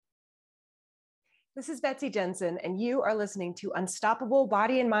This is Betsy Jensen, and you are listening to Unstoppable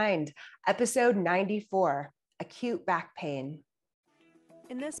Body and Mind, episode 94, Acute Back Pain.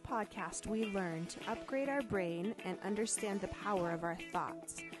 In this podcast, we learn to upgrade our brain and understand the power of our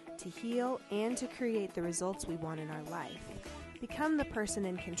thoughts, to heal and to create the results we want in our life. Become the person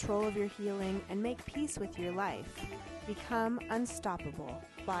in control of your healing and make peace with your life. Become unstoppable,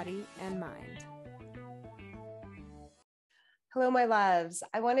 body and mind. Hello, my loves.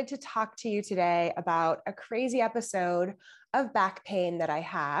 I wanted to talk to you today about a crazy episode of back pain that I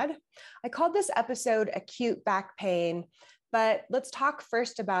had. I called this episode Acute Back Pain, but let's talk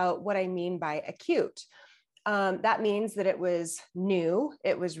first about what I mean by acute. That means that it was new,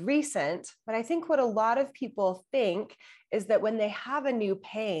 it was recent, but I think what a lot of people think is that when they have a new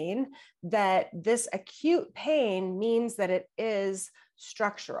pain, that this acute pain means that it is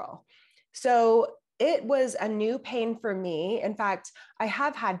structural. So it was a new pain for me. In fact, I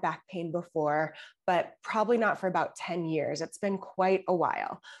have had back pain before, but probably not for about 10 years. It's been quite a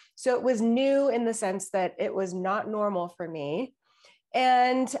while. So it was new in the sense that it was not normal for me.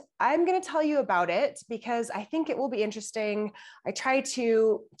 And I'm going to tell you about it because I think it will be interesting. I try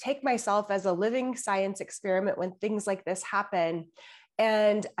to take myself as a living science experiment when things like this happen.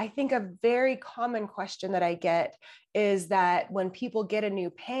 And I think a very common question that I get is that when people get a new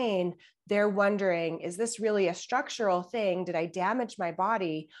pain, they're wondering, is this really a structural thing? Did I damage my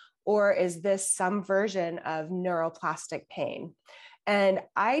body? Or is this some version of neuroplastic pain? And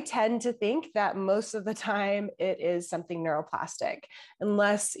I tend to think that most of the time it is something neuroplastic,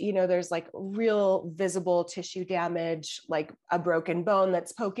 unless, there's like real visible tissue damage, like a broken bone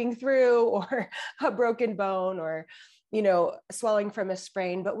that's poking through or a broken bone or swelling from a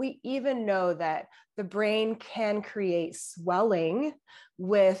sprain. But we even know that the brain can create swelling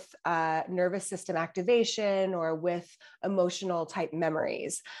with nervous system activation or with emotional type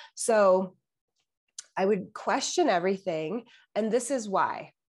memories. So I would question everything. And this is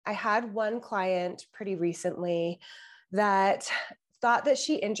why. I had one client pretty recently that thought that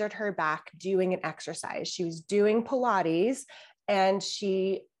she injured her back doing an exercise. She was doing Pilates and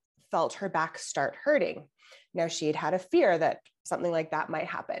she felt her back start hurting. Now, she had had a fear that something like that might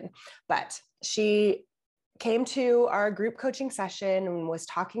happen, but she came to our group coaching session and was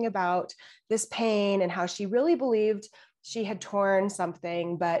talking about this pain and how she really believed she had torn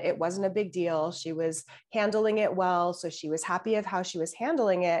something, but it wasn't a big deal. She was handling it well. So she was happy of how she was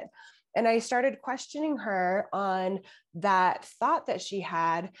handling it. And I started questioning her on that thought that she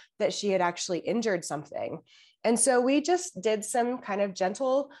had actually injured something. And so we just did some kind of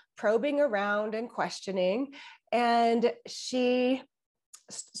gentle probing around and questioning. And she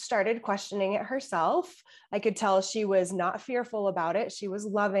started questioning it herself. I could tell she was not fearful about it. She was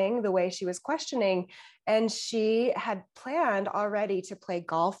loving the way she was questioning. And she had planned already to play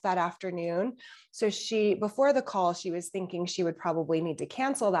golf that afternoon. So before the call, she was thinking she would probably need to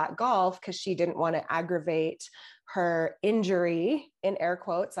cancel that golf because she didn't want to aggravate her injury, in air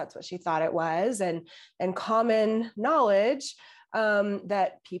quotes. That's what she thought it was. And common knowledge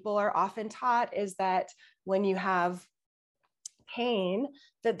that people are often taught is that when you have pain,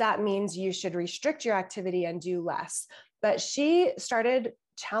 that means you should restrict your activity and do less. But she started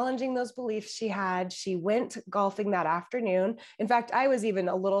challenging those beliefs she had. She went golfing that afternoon. In fact, I was even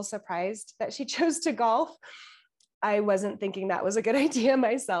a little surprised that she chose to golf. I wasn't thinking that was a good idea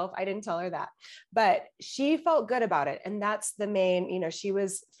myself. I didn't tell her that, but she felt good about it. And that's the main, she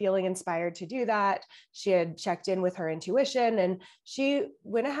was feeling inspired to do that. She had checked in with her intuition and she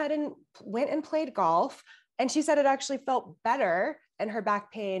went ahead and went and played golf. And she said it actually felt better and her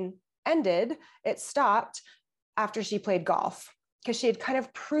back pain ended. It stopped after she played golf because she had kind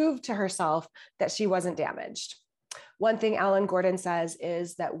of proved to herself that she wasn't damaged. One thing Alan Gordon says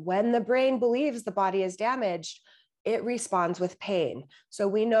is that when the brain believes the body is damaged, it responds with pain. So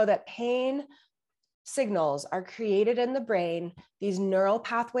we know that pain signals are created in the brain, these neural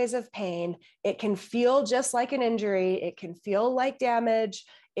pathways of pain. It can feel just like an injury. It can feel like damage.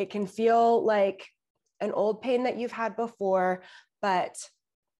 It can feel like an old pain that you've had before, but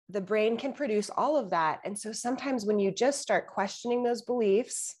the brain can produce all of that. And so sometimes when you just start questioning those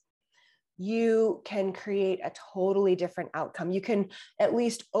beliefs, you can create a totally different outcome. You can at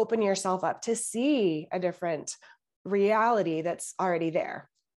least open yourself up to see a different reality that's already there.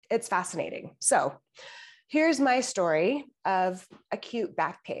 It's fascinating. So here's my story of acute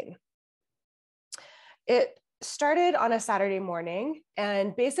back pain. It started on a Saturday morning,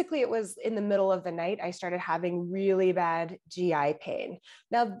 and basically it was in the middle of the night. I started having really bad GI pain.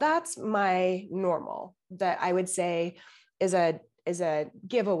 Now that's my normal, that I would say is a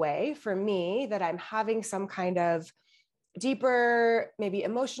giveaway for me that I'm having some kind of deeper, maybe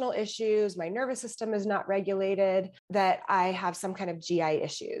emotional issues. My nervous system is not regulated, that I have some kind of GI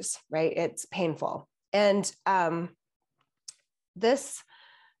issues, right? It's painful. And this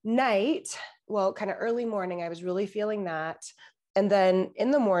night, well, kind of early morning, I was really feeling that. And then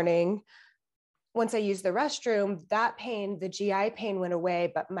in the morning, once I used the restroom, that pain, the GI pain went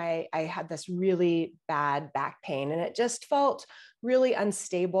away, but I had this really bad back pain, and it just felt really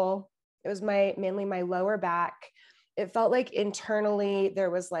unstable. It was mainly my lower back. It felt like internally there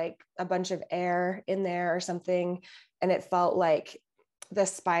was like a bunch of air in there or something. And it felt like the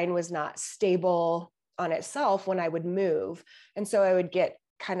spine was not stable on itself when I would move. And so I would get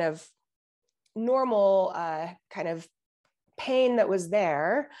kind of normal kind of pain that was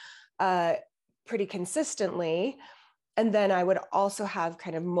there pretty consistently. And then I would also have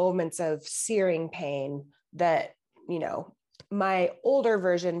kind of moments of searing pain that, my older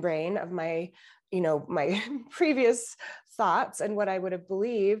version brain of my previous thoughts and what I would have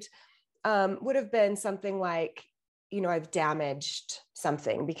believed would have been something like, I've damaged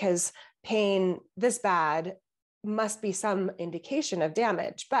something, because pain this bad must be some indication of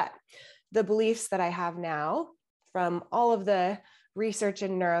damage. But the beliefs that I have now from all of the research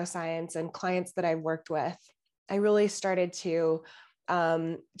in neuroscience and clients that I've worked with, I really started to,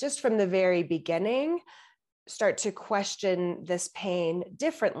 just from the very beginning, start to question this pain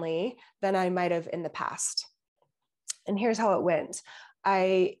differently than I might have in the past. And here's how it went.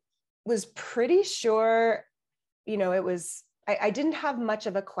 I was pretty sure, I didn't have much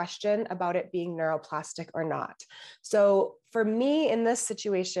of a question about it being neuroplastic or not. So for me in this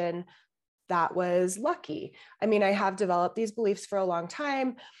situation, that was lucky. I mean, I have developed these beliefs for a long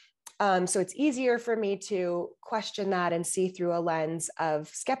time. So it's easier for me to question that and see through a lens of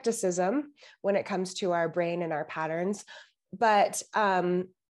skepticism when it comes to our brain and our patterns. But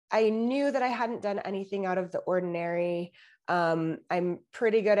I knew that I hadn't done anything out of the ordinary. I'm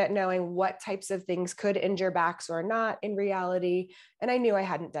pretty good at knowing what types of things could injure backs or not in reality. And I knew I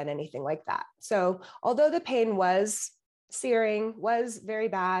hadn't done anything like that. So although the pain was searing, was very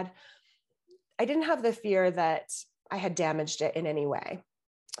bad, I didn't have the fear that I had damaged it in any way.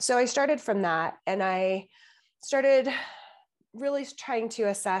 So I started from that, and I started really trying to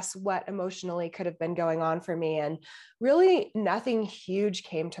assess what emotionally could have been going on for me. And really nothing huge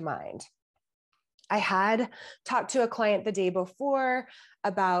came to mind. I had talked to a client the day before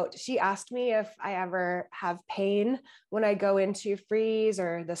she asked me if I ever have pain when I go into freeze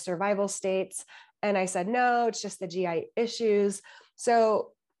or the survival states. And I said, no, it's just the GI issues. So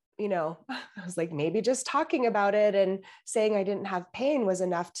I was like, maybe just talking about it and saying I didn't have pain was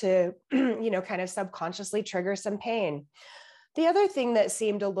enough to, kind of subconsciously trigger some pain. The other thing that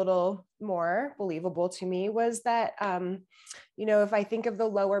seemed a little more believable to me was that, if I think of the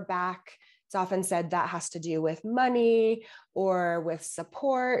lower back, it's often said that has to do with money or with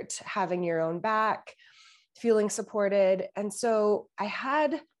support, having your own back, feeling supported. And so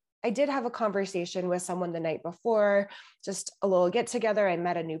I did have a conversation with someone the night before, just a little get together. I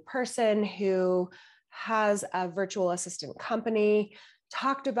met a new person who has a virtual assistant company,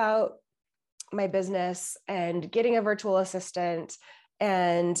 talked about my business and getting a virtual assistant,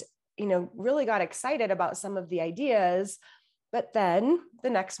 and, really got excited about some of the ideas. But then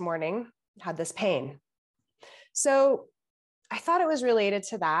the next morning had this pain. So I thought it was related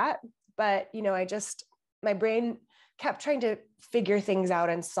to that, but, my brain kept trying to figure things out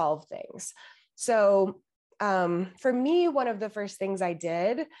and solve things. So for me, one of the first things I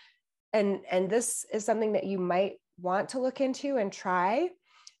did, and this is something that you might want to look into and try,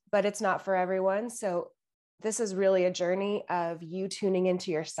 but it's not for everyone. So this is really a journey of you tuning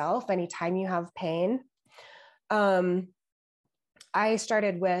into yourself anytime you have pain. I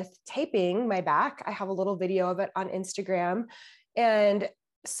started with taping my back. I have a little video of it on Instagram. And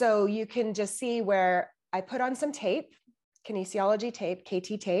so you can just see where I put on some tape, kinesiology tape,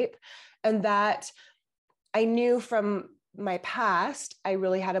 KT tape, and that I knew from my past, I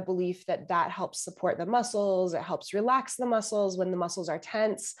really had a belief that helps support the muscles. It helps relax the muscles when the muscles are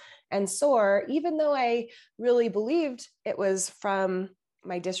tense and sore, even though I really believed it was from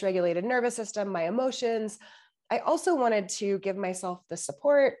my dysregulated nervous system, my emotions. I also wanted to give myself the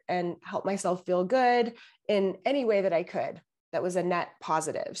support and help myself feel good in any way that I could. That was a net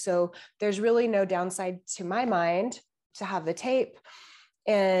positive. So there's really no downside to my mind to have the tape.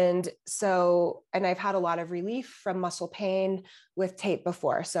 And I've had a lot of relief from muscle pain with tape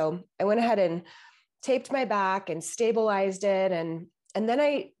before. So I went ahead and taped my back and stabilized it. And then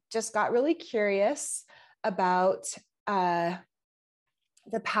I just got really curious about the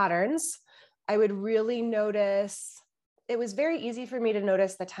patterns. I would really notice, it was very easy for me to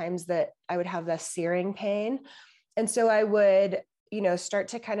notice the times that I would have the searing pain. And so I would, start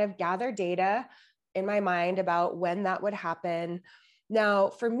to kind of gather data in my mind about when that would happen. Now,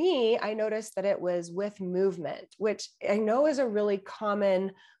 for me, I noticed that it was with movement, which I know is a really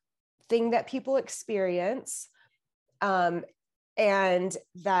common thing that people experience, and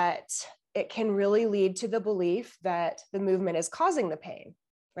that it can really lead to the belief that the movement is causing the pain,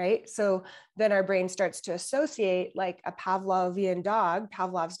 right? So then our brain starts to associate, like a Pavlovian dog,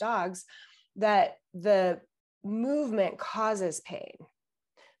 Pavlov's dogs, that the movement causes pain.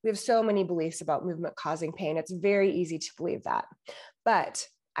 We have so many beliefs about movement causing pain. It's very easy to believe that. But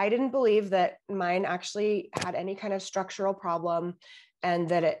I didn't believe that mine actually had any kind of structural problem, and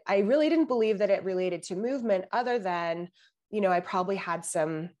that I really didn't believe that it related to movement, other than, I probably had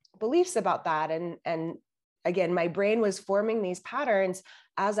some beliefs about that. And again, my brain was forming these patterns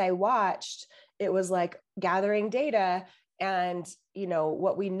as I watched. It was like gathering data. And,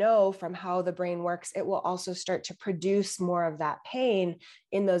 what we know from how the brain works, it will also start to produce more of that pain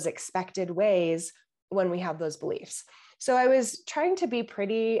in those expected ways when we have those beliefs. So I was trying to be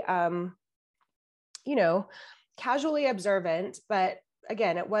pretty, casually observant, but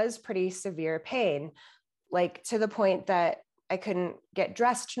again, it was pretty severe pain, like to the point that I couldn't get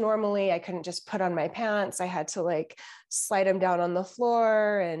dressed normally. I couldn't just put on my pants. I had to like slide them down on the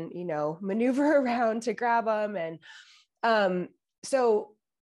floor and, maneuver around to grab them. And so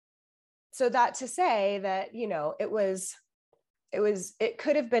that to say that, it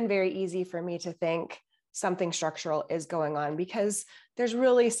could have been very easy for me to think something structural is going on, because there's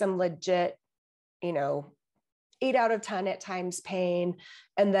really some legit, 8 out of 10 at times pain.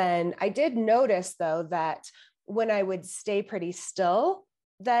 And then I did notice, though, that when I would stay pretty still,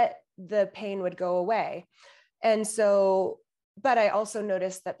 that the pain would go away. And so, but I also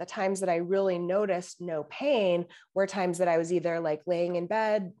noticed that the times that I really noticed no pain were times that I was either like laying in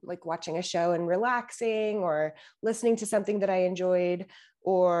bed, like watching a show and relaxing, or listening to something that I enjoyed,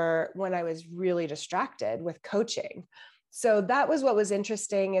 or when I was really distracted with coaching. So that was what was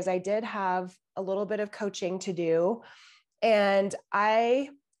interesting, is I did have a little bit of coaching to do. And I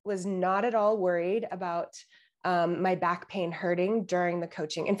was not at all worried about my back pain hurting during the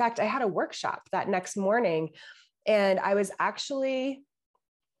coaching. In fact, I had a workshop that next morning, and I was actually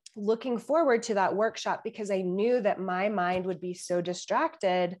looking forward to that workshop because I knew that my mind would be so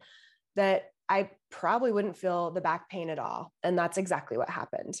distracted that I probably wouldn't feel the back pain at all. And that's exactly what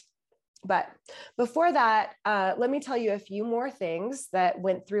happened. But before that, let me tell you a few more things that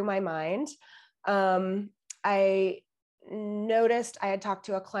went through my mind. I noticed I had talked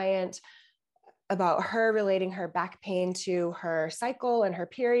to a client about her relating her back pain to her cycle and her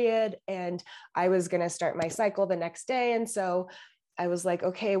period. And I was going to start my cycle the next day. And so I was like,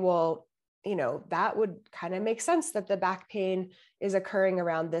 okay, well, that would kind of make sense that the back pain is occurring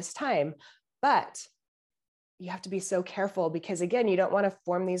around this time. But you have to be so careful, because again, you don't want to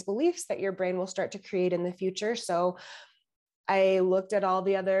form these beliefs that your brain will start to create in the future. So I looked at all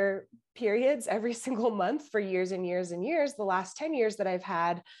the other periods every single month for years and years and years, the last 10 years that I've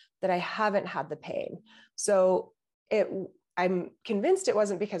had, that I haven't had the pain. So I'm convinced it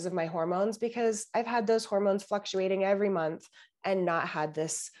wasn't because of my hormones, because I've had those hormones fluctuating every month and not had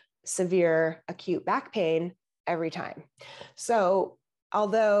this severe acute back pain every time. So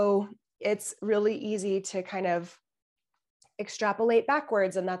although it's really easy to kind of extrapolate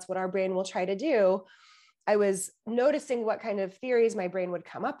backwards, and that's what our brain will try to do, I was noticing what kind of theories my brain would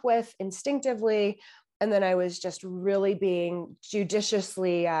come up with instinctively. And then I was just really being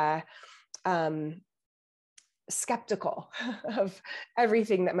judiciously skeptical of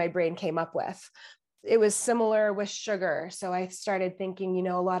everything that my brain came up with. It was similar with sugar. So I started thinking,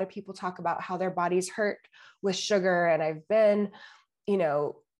 a lot of people talk about how their bodies hurt with sugar, and I've been,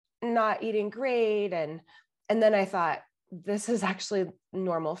 not eating great. And then I thought, this is actually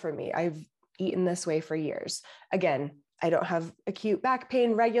normal for me. I've eaten this way for years. Again, I don't have acute back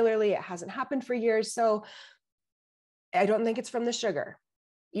pain regularly. It hasn't happened for years. So I don't think it's from the sugar.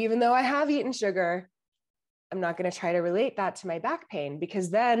 Even though I have eaten sugar, I'm not going to try to relate that to my back pain,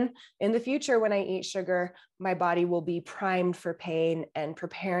 because then in the future, when I eat sugar, my body will be primed for pain and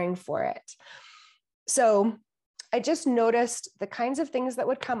preparing for it. So I just noticed the kinds of things that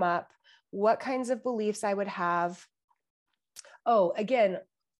would come up, what kinds of beliefs I would have. Oh, again,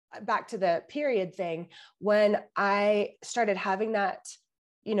 back to the period thing, when I started having that,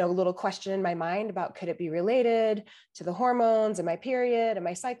 little question in my mind about, could it be related to the hormones and my period and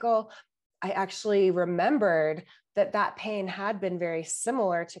my cycle? I actually remembered that pain had been very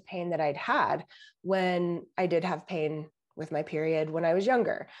similar to pain that I'd had when I did have pain with my period when I was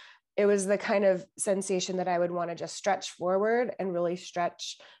younger. It was the kind of sensation that I would want to just stretch forward and really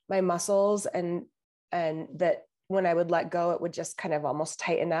stretch my muscles, and that when I would let go, it would just kind of almost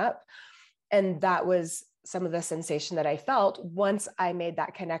tighten up. And that was some of the sensation that I felt once I made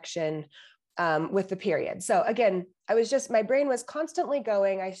that connection with the period. So again, my brain was constantly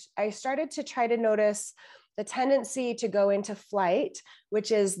going. I started to try to notice the tendency to go into flight,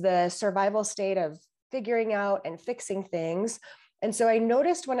 which is the survival state of figuring out and fixing things. And so I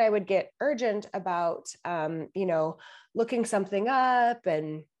noticed when I would get urgent about, looking something up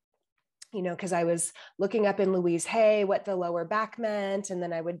and, because I was looking up in Louise Hay what the lower back meant, and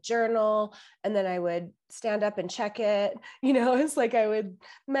then I would journal, and then I would stand up and check it. It's like I would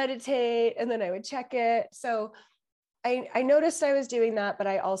meditate and then I would check it. So I noticed I was doing that, but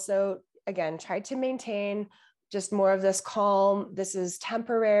I also, again, tried to maintain just more of this calm, this is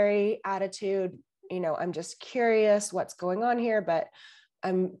temporary attitude. I'm just curious what's going on here, but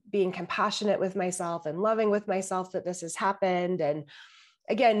I'm being compassionate with myself and loving with myself that this has happened. And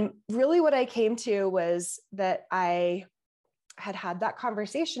again, really what I came to was that I had that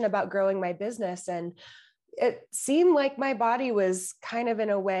conversation about growing my business. And it seemed like my body was kind of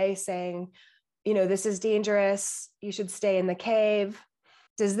in a way saying, this is dangerous. You should stay in the cave.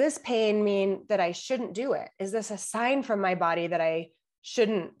 Does this pain mean that I shouldn't do it? Is this a sign from my body that I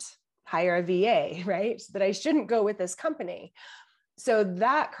shouldn't hire a VA, right? That I shouldn't go with this company? So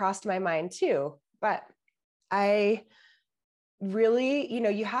that crossed my mind too. But I really,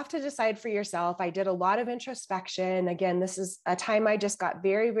 you have to decide for yourself. I did a lot of introspection. Again, this is a time I just got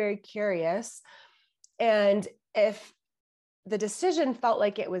very, very curious. And if the decision felt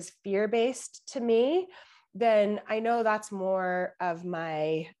like it was fear-based to me, then I know that's more of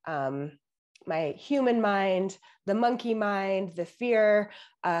my my human mind, the monkey mind, the fear,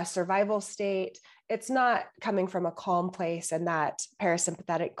 survival state. It's not coming from a calm place and that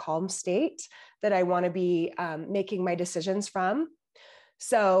parasympathetic calm state that I want to be making my decisions from.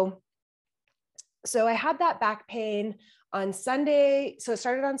 So I had that back pain on Sunday. So it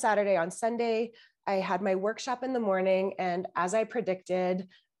started on Saturday. On Sunday, I had my workshop in the morning. And as I predicted,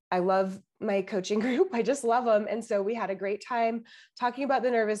 I love my coaching group. I just love them. And so we had a great time talking about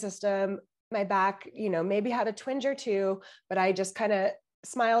the nervous system. My back, maybe had a twinge or two, but I just kind of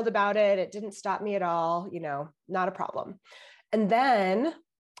smiled about it. It didn't stop me at all, not a problem. And then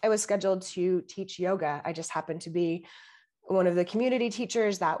I was scheduled to teach yoga. I just happened to be one of the community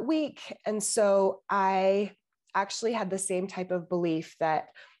teachers that week. And so I actually had the same type of belief that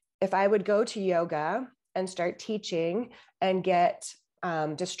if I would go to yoga and start teaching and get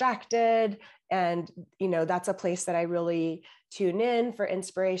distracted, and, that's a place that I really tune in for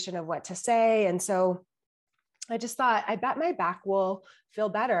inspiration of what to say. And so I just thought, I bet my back will feel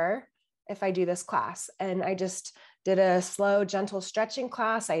better if I do this class. And I just did a slow, gentle stretching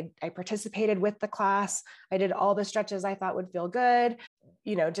class. I participated with the class. I did all the stretches I thought would feel good,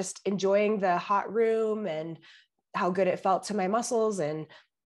 just enjoying the hot room and how good it felt to my muscles. And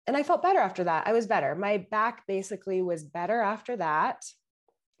I felt better after that. I was better. My back basically was better after that,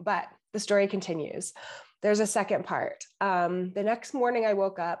 but the story continues. There's a second part. The next morning I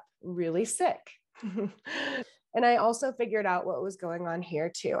woke up really sick. And I also figured out what was going on here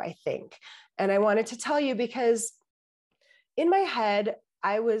too, I think. And I wanted to tell you because in my head,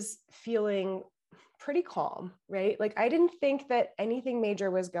 I was feeling pretty calm, right? Like I didn't think that anything major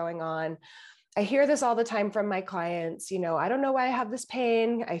was going on. I hear this all the time from my clients, I don't know why I have this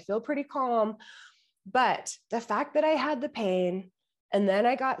pain. I feel pretty calm. But the fact that I had the pain and then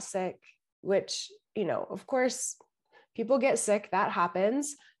I got sick, which, of course, people get sick, that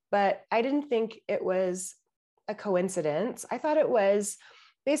happens. But I didn't think it was a coincidence. I thought it was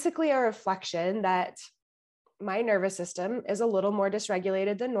basically a reflection that my nervous system is a little more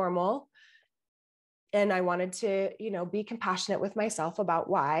dysregulated than normal. And I wanted to, be compassionate with myself about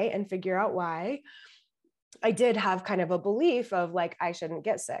why and figure out why. I did have kind of a belief of like, I shouldn't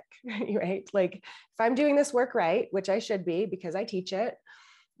get sick, right? Like if I'm doing this work right, which I should be because I teach it,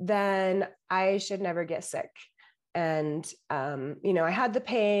 then I should never get sick. And, I had the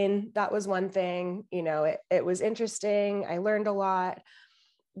pain. That was one thing, it was interesting. I learned a lot.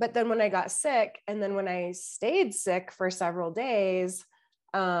 But then when I got sick and then when I stayed sick for several days,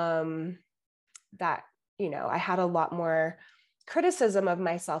 that, I had a lot more criticism of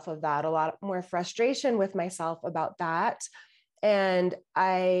myself of that, a lot more frustration with myself about that. And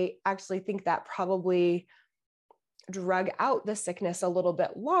I actually think that probably drug out the sickness a little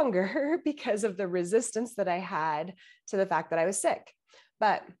bit longer because of the resistance that I had to the fact that I was sick.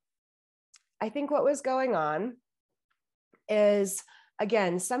 But I think what was going on is,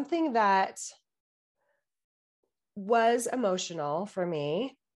 again, something that was emotional for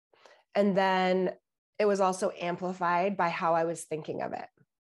me. And then it was also amplified by how I was thinking of it.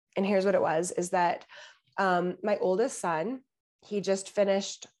 And here's what it was, is that My oldest son, he just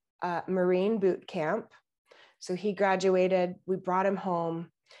finished Marine boot camp. So he graduated, we brought him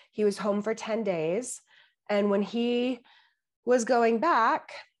home. He was home for 10 days. And when he was going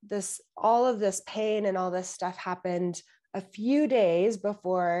back, all of this pain and all this stuff happened a few days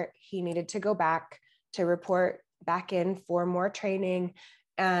before he needed to go back to report back in for more training.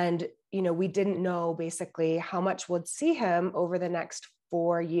 And, we didn't know basically how much we'd see him over the next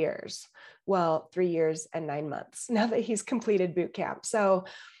 4 years. Well, 3 years and 9 months now that he's completed boot camp. So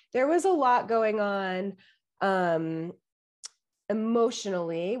there was a lot going on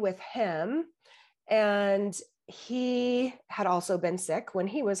emotionally with him. And he had also been sick when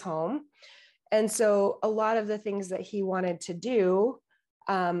he was home. And so a lot of the things that he wanted to do,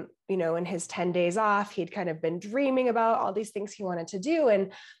 in his 10 days off, he'd kind of been dreaming about all these things he wanted to do.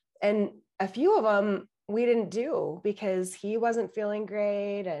 And a few of them we didn't do because he wasn't feeling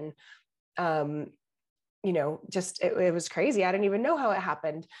great. And, just, it was crazy. I didn't even know how it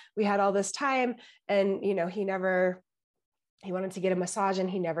happened. We had all this time and, he wanted to get a massage and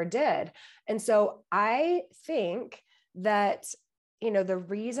he never did. And so I think that, the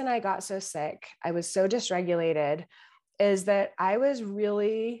reason I got so sick, I was so dysregulated, is that I was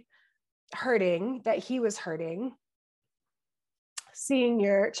really hurting, that he was hurting. Seeing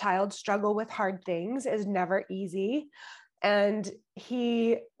your child struggle with hard things is never easy. And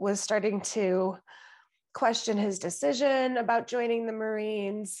he was starting to question his decision about joining the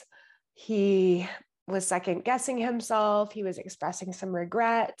Marines. He was second guessing himself. He was expressing some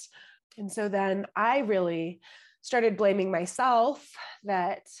regret. And so then I really started blaming myself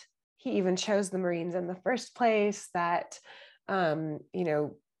that he even chose the Marines in the first place, that,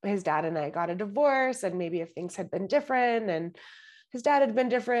 his dad and I got a divorce, and maybe if things had been different and his dad had been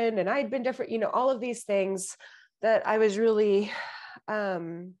different and I'd been different, all of these things, that I was really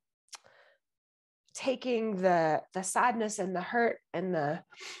taking the sadness and the hurt and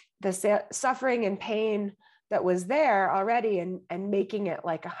the suffering and pain that was there already and making it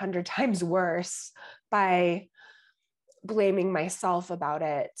like 100 times worse by blaming myself about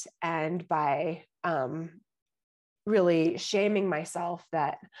it, and by really shaming myself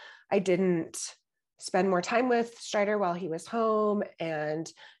that I didn't spend more time with Strider while he was home, and,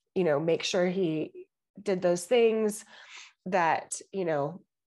 make sure he did those things that,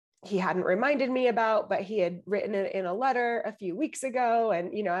 he hadn't reminded me about, but he had written it in a letter a few weeks ago.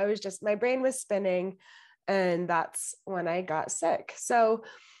 And, my brain was spinning, and that's when I got sick. So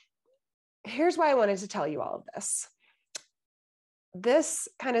here's why I wanted to tell you all of this. This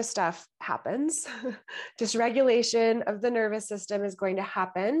kind of stuff happens. Dysregulation of the nervous system is going to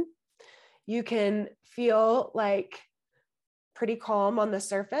happen. You can feel like pretty calm on the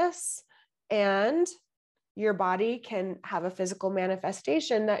surface, and your body can have a physical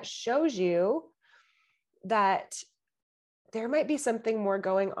manifestation that shows you that there might be something more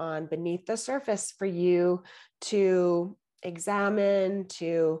going on beneath the surface for you to examine,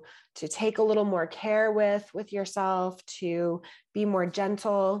 to take a little more care with yourself, to be more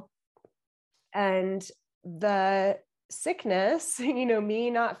gentle. And the sickness, me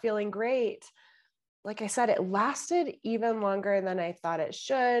not feeling great, like I said, it lasted even longer than I thought it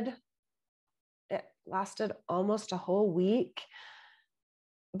should. It lasted almost a whole week.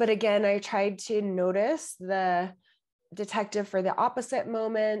 But again, I tried to notice the detective for the opposite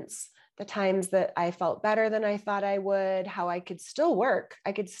moments, the times that I felt better than I thought I would, how I could still work,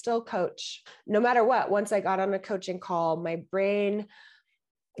 I could still coach. No matter what, once I got on a coaching call, my brain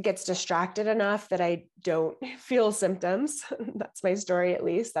gets distracted enough that I don't feel symptoms. That's my story, at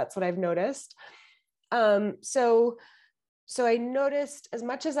least. That's what I've noticed. So I noticed as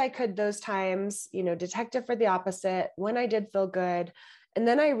much as I could those times, detective for the opposite, when I did feel good. And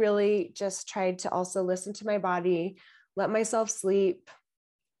then I really just tried to also listen to my body, let myself sleep.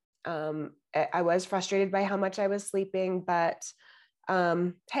 I was frustrated by how much I was sleeping, but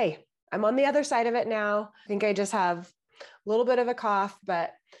hey, I'm on the other side of it now. I think I just have a little bit of a cough,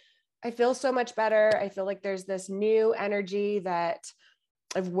 but I feel so much better. I feel like there's this new energy, that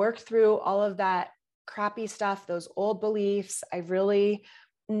I've worked through all of that crappy stuff, those old beliefs. I've really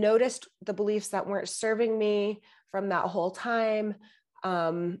noticed the beliefs that weren't serving me from that whole time.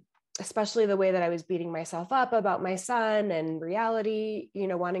 Especially the way that I was beating myself up about my son and reality,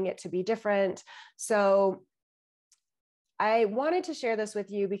 wanting it to be different. So I wanted to share this with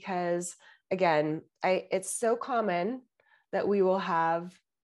you because, again, it's so common that we will have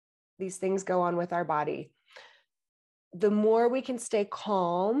these things go on with our body. The more we can stay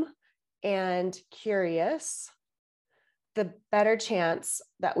calm and curious, the better chance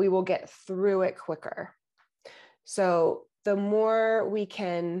that we will get through it quicker. So the more we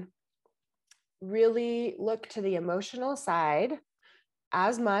can really look to the emotional side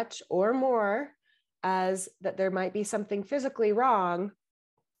as much or more as that there might be something physically wrong,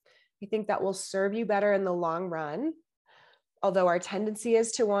 I think that will serve you better in the long run. Although our tendency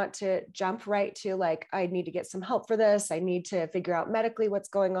is to want to jump right to like, I need to get some help for this. I need to figure out medically what's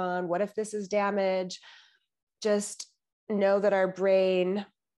going on. What if this is damage? Just know that our brain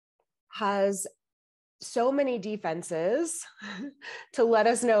has so many defenses to let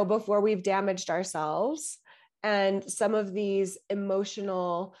us know before we've damaged ourselves. And some of these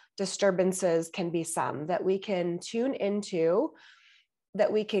emotional disturbances can be some that we can tune into,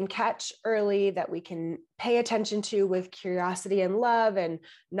 that we can catch early, that we can pay attention to with curiosity and love and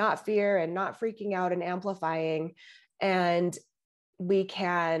not fear and not freaking out and amplifying. And we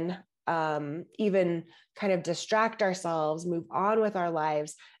can even kind of distract ourselves, move on with our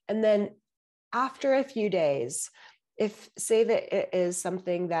lives. And then after a few days, if say that it is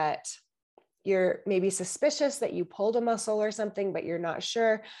something that you're maybe suspicious that you pulled a muscle or something, but you're not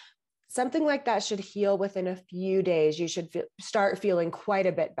sure, something like that should heal within a few days. You should start feeling quite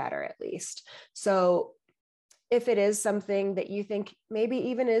a bit better at least. So if it is something that you think maybe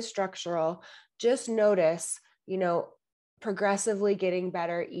even is structural, just notice, progressively getting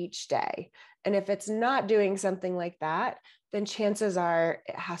better each day. And if it's not doing something like that, then chances are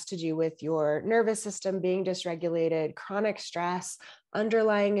it has to do with your nervous system being dysregulated, chronic stress,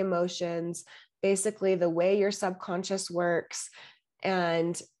 underlying emotions, basically the way your subconscious works.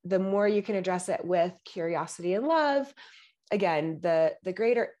 And the more you can address it with curiosity and love, again, the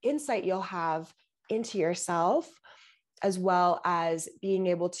greater insight you'll have into yourself, as well as being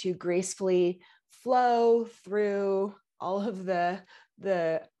able to gracefully flow through all of the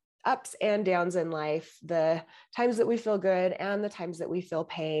ups and downs in life, the times that we feel good and the times that we feel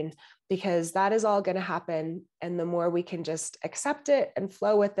pain, because that is all going to happen. And the more we can just accept it and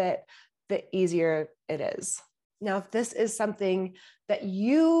flow with it, the easier it is. Now, if this is something that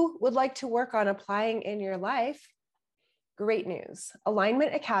you would like to work on applying in your life, great news.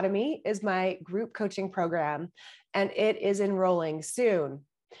 Alignment Academy is my group coaching program, and it is enrolling soon.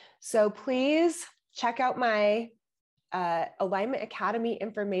 So please check out my Alignment Academy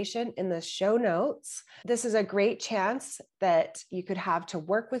information in the show notes. This is a great chance that you could have to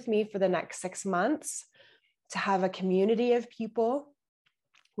work with me for the next 6 months, to have a community of people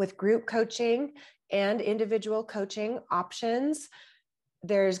with group coaching and individual coaching options.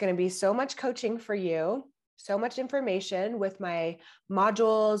 There's going to be so much coaching for you, so much information with my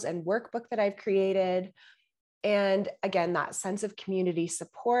modules and workbook that I've created. And again, that sense of community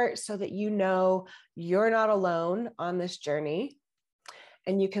support so that you know you're not alone on this journey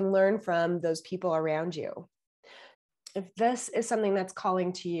and you can learn from those people around you. If this is something that's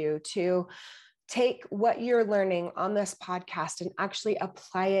calling to you to take what you're learning on this podcast and actually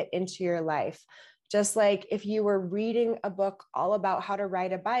apply it into your life, just like if you were reading a book all about how to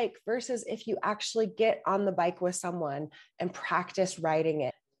ride a bike versus if you actually get on the bike with someone and practice riding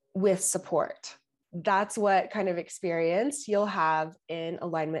it with support. That's what kind of experience you'll have in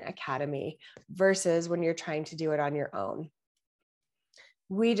Alignment Academy versus when you're trying to do it on your own.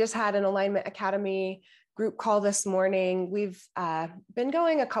 We just had an Alignment Academy group call this morning. We've been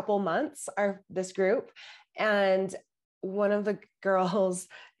going a couple months, this group, and one of the girls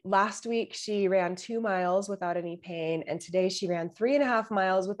last week, she ran 2 miles without any pain, and today she ran 3.5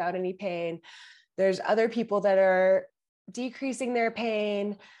 miles without any pain. There's other people that are decreasing their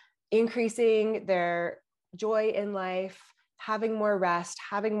pain, increasing their joy in life, having more rest,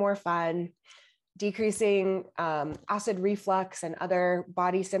 having more fun, decreasing acid reflux and other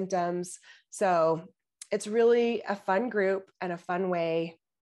body symptoms. So it's really a fun group and a fun way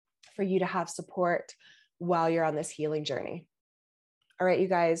for you to have support while you're on this healing journey. All right, you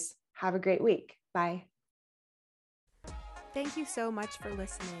guys, have a great week. Bye. Thank you so much for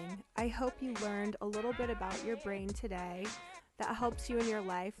listening. I hope you learned a little bit about your brain today that helps you in your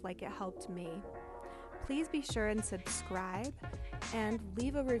life like it helped me. Please be sure and subscribe and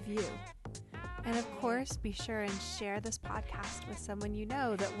leave a review. And of course, be sure and share this podcast with someone you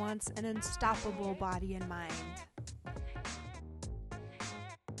know that wants an unstoppable body and mind.